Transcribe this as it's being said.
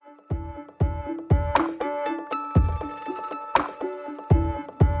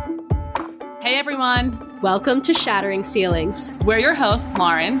Hey everyone. Welcome to Shattering Ceilings. We're your hosts,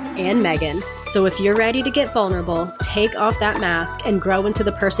 Lauren and Megan. So if you're ready to get vulnerable, take off that mask, and grow into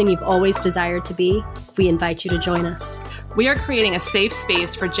the person you've always desired to be, we invite you to join us. We are creating a safe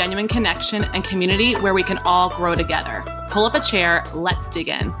space for genuine connection and community where we can all grow together. Pull up a chair, let's dig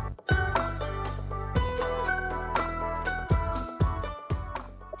in.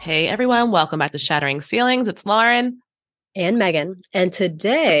 Hey everyone, welcome back to Shattering Ceilings. It's Lauren. And Megan. And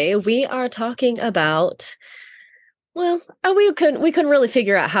today we are talking about, well, we couldn't really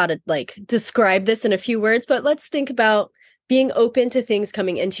figure out how to describe this in a few words, but let's think about being open to things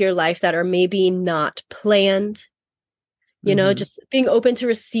coming into your life that are maybe not planned. You know, just being open to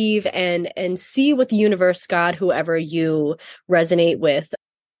receive and see what the universe, God, whoever you resonate with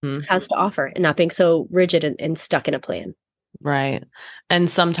has to offer, and not being so rigid and stuck in a plan. Right.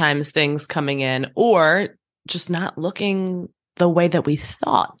 And sometimes things coming in or just not looking the way that we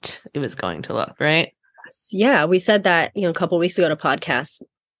thought it was going to look, right? Yeah, we said that, a couple of weeks ago on a podcast.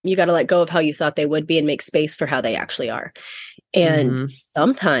 You got to let go of how you thought they would be and make space for how they actually are. And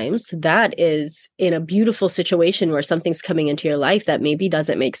sometimes that is in a beautiful situation where something's coming into your life that maybe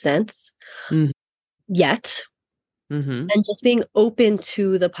doesn't make sense yet. And just being open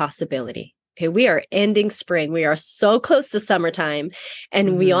to the possibility. Okay, we are ending spring. We are so close to summertime.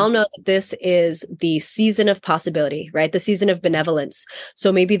 And we all know that this is the season of possibility, right? The season of benevolence.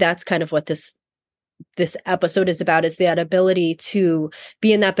 So maybe that's kind of what this episode is about, is that ability to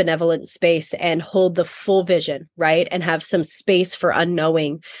be in that benevolent space and hold the full vision, right? And have some space for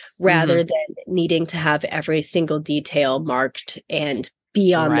unknowing rather than needing to have every single detail marked and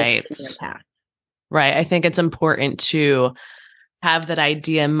be on this path. Right. I think it's important to have that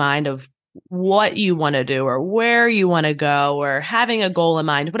idea in mind of what you want to do or where you want to go or having a goal in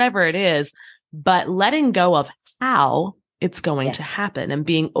mind, whatever it is, but letting go of how it's going to happen and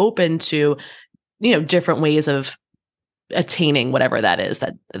being open to, different ways of attaining whatever that is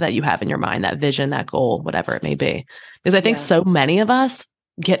that you have in your mind, that vision, that goal, whatever it may be. Because I think so many of us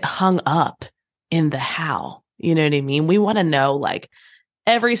get hung up in the how, you know what I mean? We want to know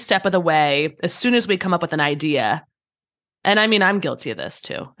every step of the way as soon as we come up with an idea. And I mean, I'm guilty of this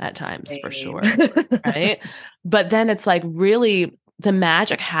too at times, for sure. Right. But then it's really the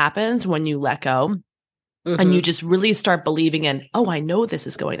magic happens when you let go and you just really start believing in, oh, I know this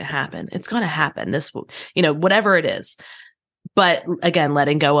is going to happen. It's going to happen. This, whatever it is. But again,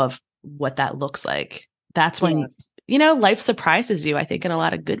 letting go of what that looks like. That's when, life surprises you, I think, in a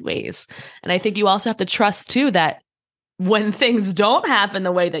lot of good ways. And I think you also have to trust too that when things don't happen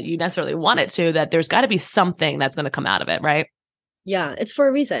the way that you necessarily want it to, that there's got to be something that's going to come out of it, right? Yeah, it's for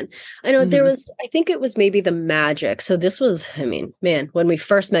a reason. I know I think it was maybe the magic. So this was, when we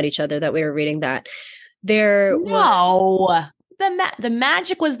first met each other that we were reading that. The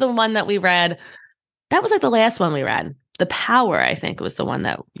magic was the one that we read. That was the last one we read. The Power, I think, was the one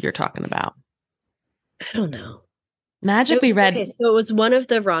that you're talking about. I don't know. Magic we read. Okay, so it was one of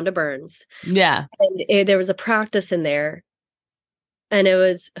the Rhonda Byrnes. Yeah. And there was a practice in there. And it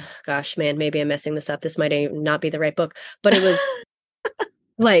was, gosh, man, maybe I'm messing this up. This might not be the right book. But it was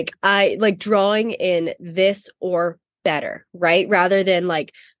drawing in this or better, right? Rather than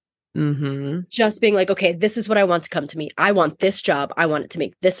just being okay, this is what I want to come to me. I want this job. I want it to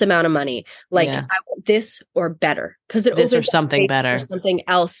make this amount of money. I want this or better, because it this or something better, or something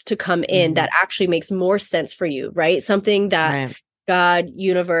else to come in that actually makes more sense for you, right? Something that God,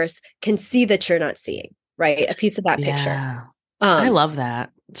 universe can see that you're not seeing, right? A piece of that picture. I love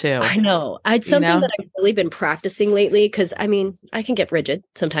that too. I know. It's something that I've really been practicing lately, because I can get rigid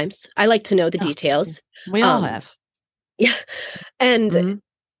sometimes. I like to know the details. We all have. Yeah. And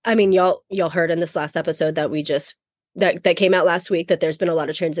y'all heard in this last episode that we just that came out last week that there's been a lot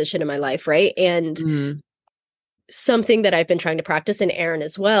of transition in my life, right? And something that I've been trying to practice, and Aaron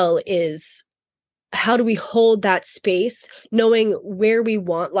as well, is how do we hold that space, knowing where we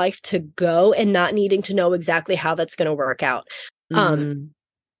want life to go and not needing to know exactly how that's going to work out.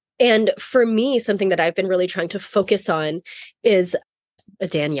 And for me, something that I've been really trying to focus on is a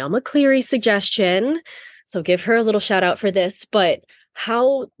Danielle McCleary suggestion. So give her a little shout out for this, but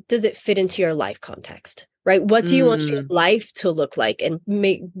how does it fit into your life context, right? What do you want your life to look like, and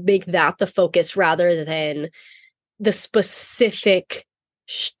make that the focus rather than the specific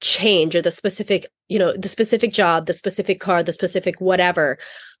change or the specific, the specific job, the specific car, the specific whatever,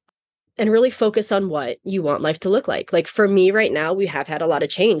 and really focus on what you want life to look like. Like for me right now, we have had a lot of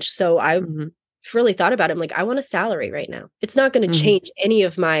change. So I really thought about it. I'm I want a salary right now. It's not going to change any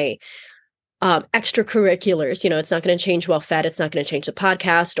of my extracurriculars. It's not going to change Well Fed. It's not going to change the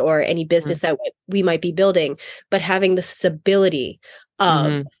podcast or any business that we might be building, but having the stability of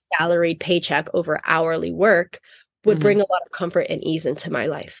Mm-hmm. salaried paycheck over hourly work would Mm-hmm. bring a lot of comfort and ease into my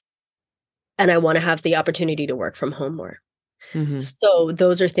life. And I want to have the opportunity to work from home more. Mm-hmm. So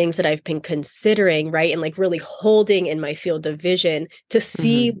those are things that I've been considering, right? And like really holding in my field of vision to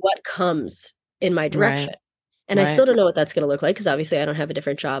see Mm-hmm. what comes in my Right. direction. And I Right. still don't know what that's going to look like because obviously I don't have a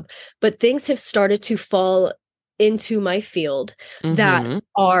different job, but things have started to fall into my field that Mm-hmm.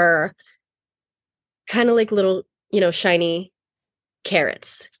 are kind of like little, shiny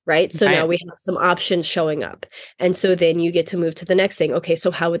carrots, right? So now Right. we have some options showing up. And so then you get to move to the next thing. Okay,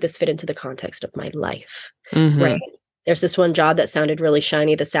 so how would this fit into the context of my life? Right. Mm-hmm. There's this one job that sounded really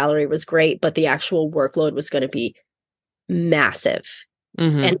shiny. The salary was great, but the actual workload was going to be massive.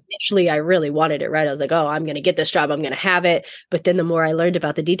 Mm-hmm. And initially, I really wanted it, right? I was like, oh, I'm going to get this job. I'm going to have it. But then the more I learned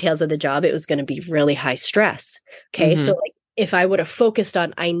about the details of the job, it was going to be really high stress. Okay. Mm-hmm. So, like, if I would have focused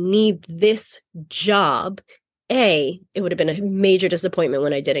on, I need this job, it would have been a major disappointment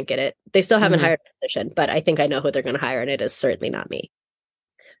when I didn't get it. They still haven't Mm-hmm. hired a position, but I think I know who they're going to hire, and it is certainly not me.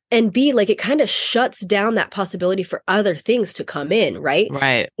 And B, like, it kind of shuts down that possibility for other things to come in, right?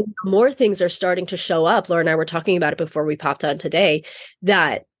 Right. More things are starting to show up. Laura and I were talking about it before we popped on today,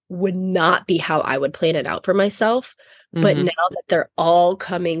 that would not be how I would plan it out for myself. But Mm-hmm. now that they're all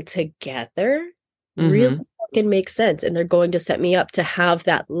coming together, really Mm-hmm. fucking makes sense. And they're going to set me up to have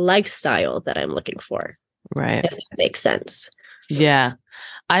that lifestyle that I'm looking for, Right. if that makes sense. Yeah.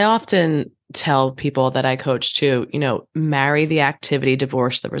 I often tell people that I coach to, marry the activity,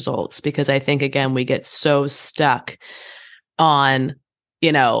 divorce the results, because I think, again, we get so stuck on,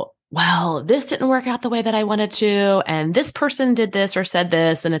 well, this didn't work out the way that I wanted to, and this person did this or said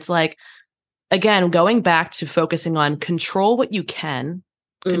this. And it's like, again, going back to focusing on control what you can,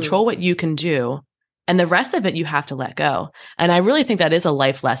 control what you can do, and the rest of it you have to let go. And I really think that is a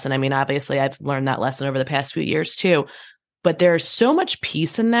life lesson. I mean, obviously, I've learned that lesson over the past few years too. But there's so much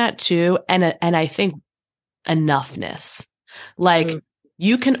peace in that too. And I think enoughness. Like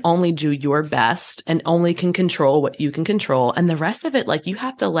you can only do your best and only can control what you can control. And the rest of it, like you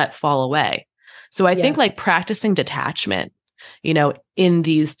have to let fall away. So I think like practicing detachment, in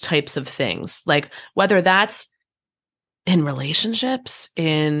these types of things, like whether that's in relationships,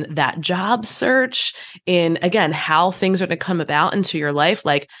 in that job search, in again, how things are going to come about into your life,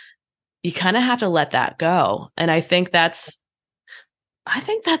 like you kind of have to let that go. And I think that's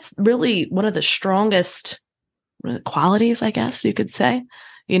really one of the strongest qualities, I guess you could say,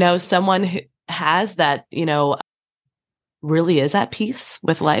 someone who has that, really is at peace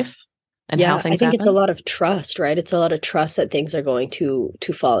with life and how things I think happen. it's a lot of trust, right? It's a lot of trust that things are going to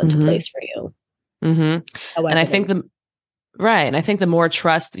fall into place for you. Mm-hmm. And I think and I think the more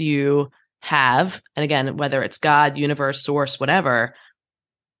trust you have, and again, whether it's God, universe, source, whatever,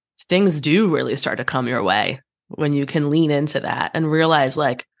 things do really start to come your way when you can lean into that and realize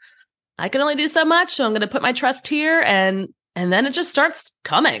like, I can only do so much. So I'm going to put my trust here and then it just starts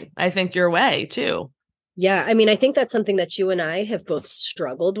coming, I think, your way too. Yeah. I mean, I think that's something that you and I have both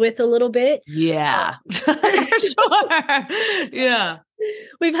struggled with a little bit. Yeah, for sure. Yeah.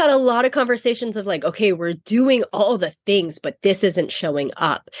 We've had a lot of conversations of like, okay, we're doing all the things, but this isn't showing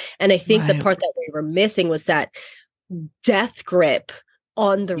up. And I think the part that we were missing was that death grip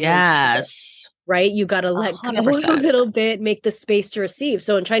on the yes. Right? You got to let 100%. Go a little bit, make the space to receive.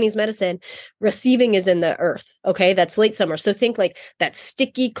 So in Chinese medicine, receiving is in the earth. Okay. That's late summer. So think like that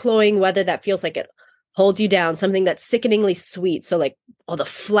sticky, cloying weather that feels like it holds you down, something that's sickeningly sweet. So like all the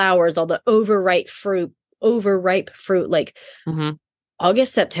flowers, all the overripe fruit, like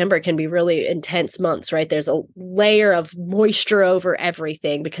August, September can be really intense months, right? There's a layer of moisture over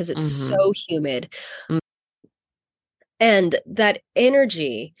everything because it's so humid. And that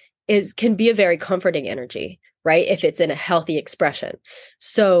energy can be a very comforting energy, right? If it's in a healthy expression.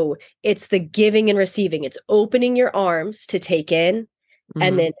 So it's the giving and receiving. It's opening your arms to take in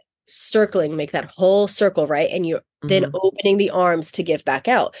and then circling, make that whole circle, right? And you're then opening the arms to give back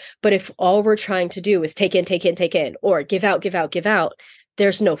out. But if all we're trying to do is take in, or give out,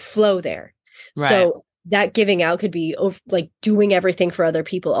 there's no flow there. Right. So that giving out could be like doing everything for other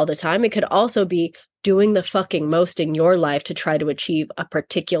people all the time. It could also be doing the fucking most in your life to try to achieve a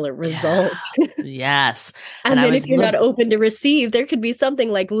particular result. Yeah. Yes. And then if you're not open to receive, there could be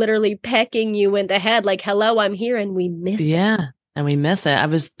something like literally pecking you in the head, like, hello, I'm here, and we miss it. Yeah. And we miss it. I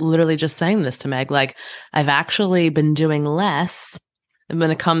was literally just saying this to Meg, like I've actually been doing less when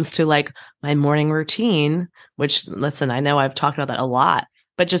it comes to like my morning routine, which listen, I know I've talked about that a lot,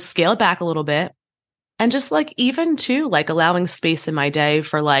 but just scale it back a little bit. And just like even too, like allowing space in my day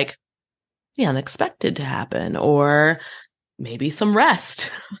for like the unexpected to happen or maybe some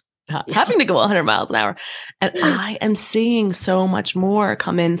rest. having to go 100 miles an hour. And I am seeing so much more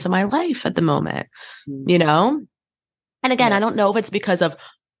come into my life at the moment, you know? And again, I don't know if it's because of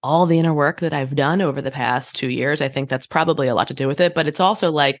all the inner work that I've done over the past 2 years. I think that's probably a lot to do with it, but it's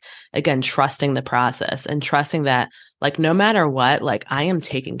also like, again, trusting the process and trusting that like, no matter what, like I am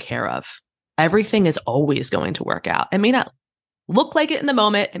taken care of. Everything is always going to work out. It may not look like it in the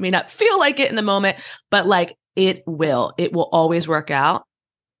moment. It may not feel like it in the moment, but like it will always work out.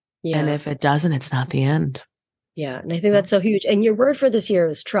 Yeah. And if it doesn't, it's not the end. Yeah. And I think that's so huge. And your word for this year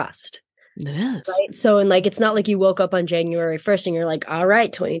is trust. It is. Right. So, and like, it's not like you woke up on January 1st and you're like, all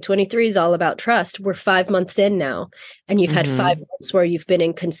right, 2023 is all about trust. We're 5 months in now. And you've had 5 months where you've been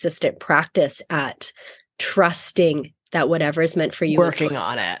in consistent practice at trusting that whatever is meant for you working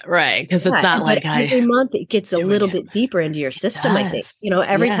on it, right? Because it's not like every month it gets a little bit deeper into your system. I think, you know,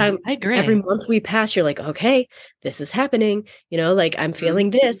 every time, I agree. Every month we pass, you're like, okay, this is happening. You know, like I'm feeling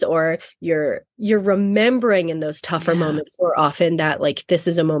this, or you're remembering in those tougher moments more often that like this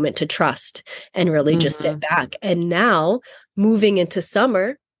is a moment to trust and really just sit back. And now moving into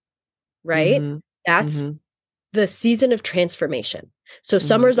summer, right? That's the season of transformation. So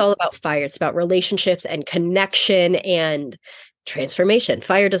summer is all about fire. It's about relationships and connection and transformation.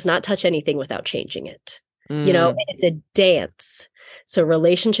 Fire does not touch anything without changing it. You know, and it's a dance. So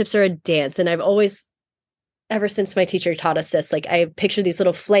relationships are a dance. And I've always, ever since my teacher taught us this, like I picture these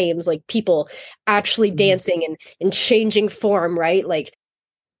little flames, like people actually dancing and changing form, right? Like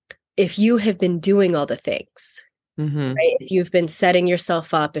if you have been doing all the things, right? If you've been setting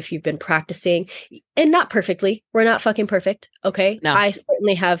yourself up, if you've been practicing, and not perfectly, we're not fucking perfect. Okay. No. I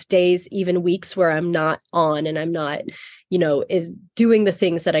certainly have days, even weeks where I'm not on and I'm not, you know, is doing the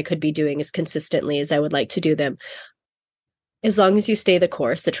things that I could be doing as consistently as I would like to do them. As long as you stay the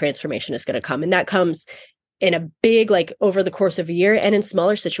course, the transformation is going to come. And that comes in a big, like over the course of a year and in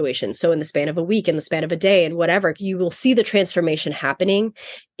smaller situations. So in the span of a week, in the span of a day and whatever, you will see the transformation happening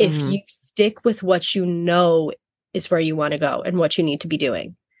if you stick with what you know is where you want to go and what you need to be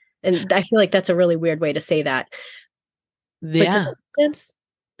doing. And I feel like that's a really weird way to say that. Yeah. But does it make sense?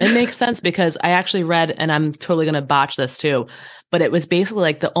 It makes sense because I actually read, and I'm totally going to botch this too, but it was basically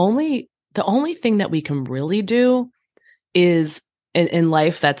like the only thing that we can really do is in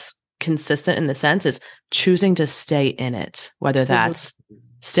life that's consistent in the sense is choosing to stay in it, whether that's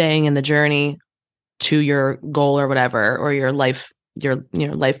staying in the journey to your goal or whatever, or your life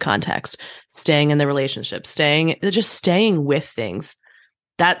context, staying in the relationship, just staying with things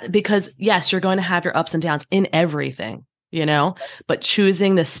that, because yes, you're going to have your ups and downs in everything, you know, but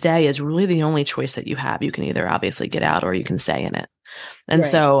choosing to stay is really the only choice that you have. You can either obviously get out or you can stay in it. And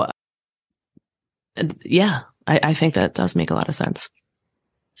so, I think that does make a lot of sense.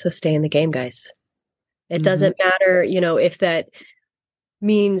 So stay in the game, guys. It doesn't matter, you know, if that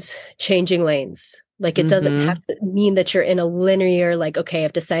means changing lanes. Like it doesn't have to mean that you're in a linear, like, okay,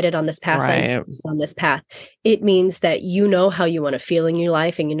 I've decided on this path, I'm on this path. It means that you know how you want to feel in your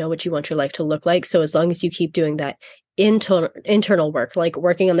life and you know what you want your life to look like. So as long as you keep doing that internal work, like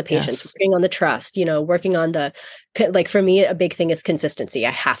working on the patience, working on the trust, you know, working on the, like for me, a big thing is consistency.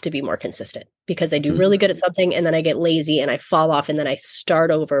 I have to be more consistent because I do really good at something and then I get lazy and I fall off and then I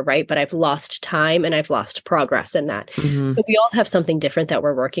start over, right? But I've lost time and I've lost progress in that. So we all have something different that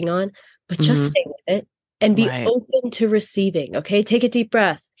we're working on. But just stay with it and be open to receiving. Okay. Take a deep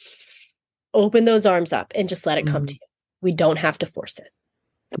breath, open those arms up and just let it come to you. We don't have to force it.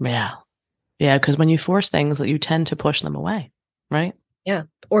 Yeah. Yeah. Because when you force things, you tend to push them away. Right. Yeah.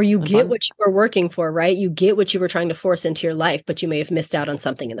 Or you get what you were working for, right? You get what you were trying to force into your life, but you may have missed out on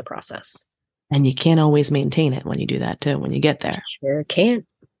something in the process. And you can't always maintain it when you do that too, when you get there. Sure can.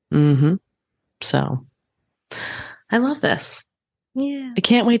 So I love this. Yeah. I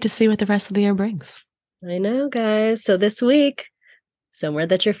can't wait to see what the rest of the year brings. I know, guys. So this week, somewhere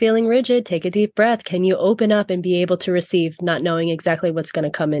that you're feeling rigid, take a deep breath. Can you open up and be able to receive, not knowing exactly what's going to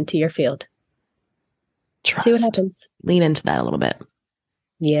come into your field? Trust. See what happens. Lean into that a little bit.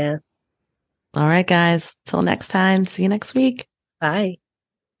 Yeah. All right, guys. Till next time. See you next week. Bye.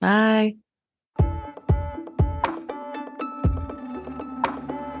 Bye.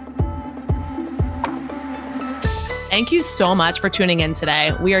 Thank you so much for tuning in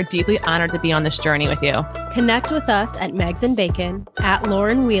today. We are deeply honored to be on this journey with you. Connect with us at Megs and Bacon, at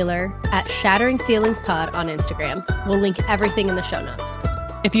Lauren Wheeler, at Shattering Ceilings Pod on Instagram. We'll link everything in the show notes.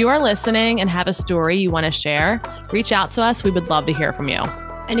 If you are listening and have a story you want to share, reach out to us. We would love to hear from you.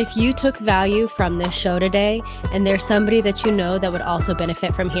 And if you took value from this show today and there's somebody that you know that would also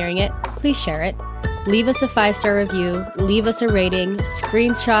benefit from hearing it, please share it. Leave us a 5-star review, leave us a rating,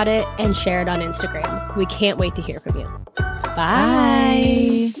 screenshot it, and share it on Instagram. We can't wait to hear from you.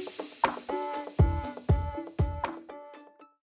 Bye.